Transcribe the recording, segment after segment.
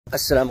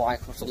Assalamu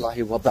alaikum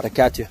warahmatullahi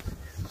wabarakatuh.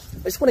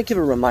 I just want to give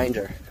a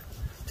reminder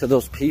to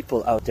those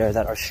people out there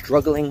that are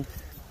struggling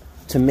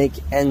to make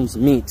ends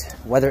meet,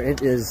 whether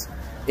it is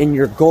in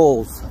your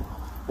goals,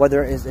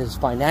 whether it is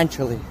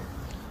financially.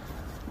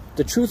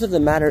 The truth of the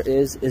matter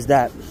is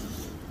that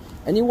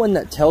anyone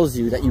that tells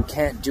you that you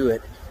can't do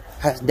it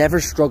has never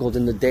struggled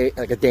in a day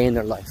in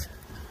their life.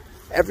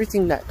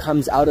 Everything that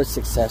comes out of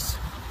success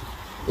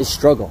is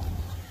struggle.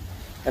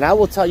 And I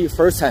will tell you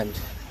firsthand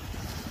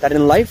that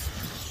in life,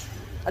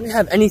 I didn't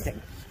have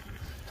anything.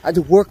 I had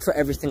to work for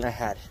everything I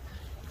had.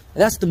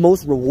 And that's the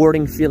most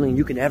rewarding feeling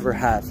you can ever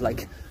have,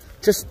 like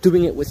just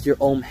doing it with your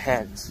own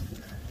hands.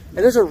 And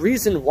there's a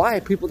reason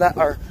why people that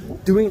are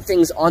doing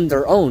things on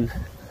their own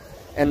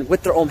and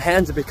with their own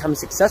hands have become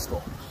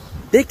successful.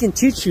 They can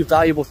teach you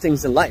valuable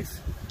things in life.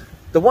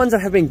 The ones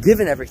that have been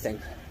given everything,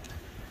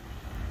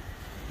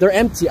 they're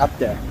empty up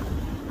there.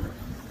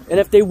 And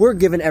if they were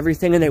given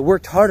everything and they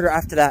worked harder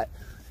after that,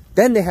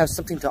 then they have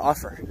something to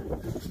offer.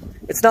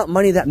 It's not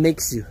money that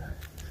makes you.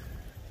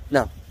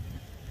 No.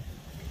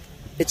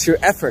 It's your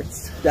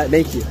efforts that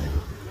make you.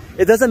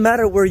 It doesn't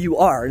matter where you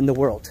are in the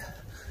world.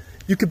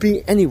 You could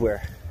be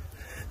anywhere.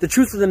 The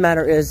truth of the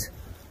matter is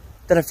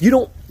that if you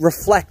don't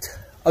reflect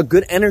a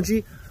good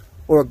energy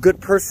or a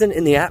good person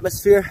in the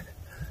atmosphere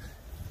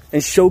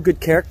and show good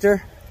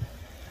character,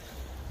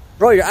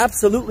 bro, you're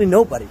absolutely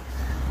nobody.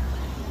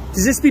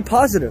 Just be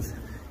positive.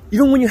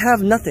 Even when you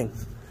have nothing,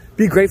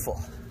 be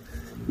grateful.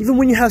 Even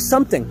when you have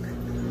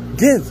something,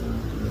 give.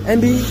 And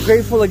be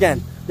grateful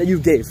again that you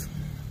gave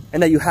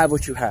and that you have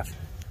what you have.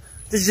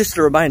 This is just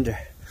a reminder.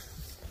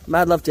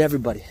 Mad love to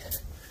everybody.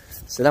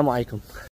 Assalamu alaikum.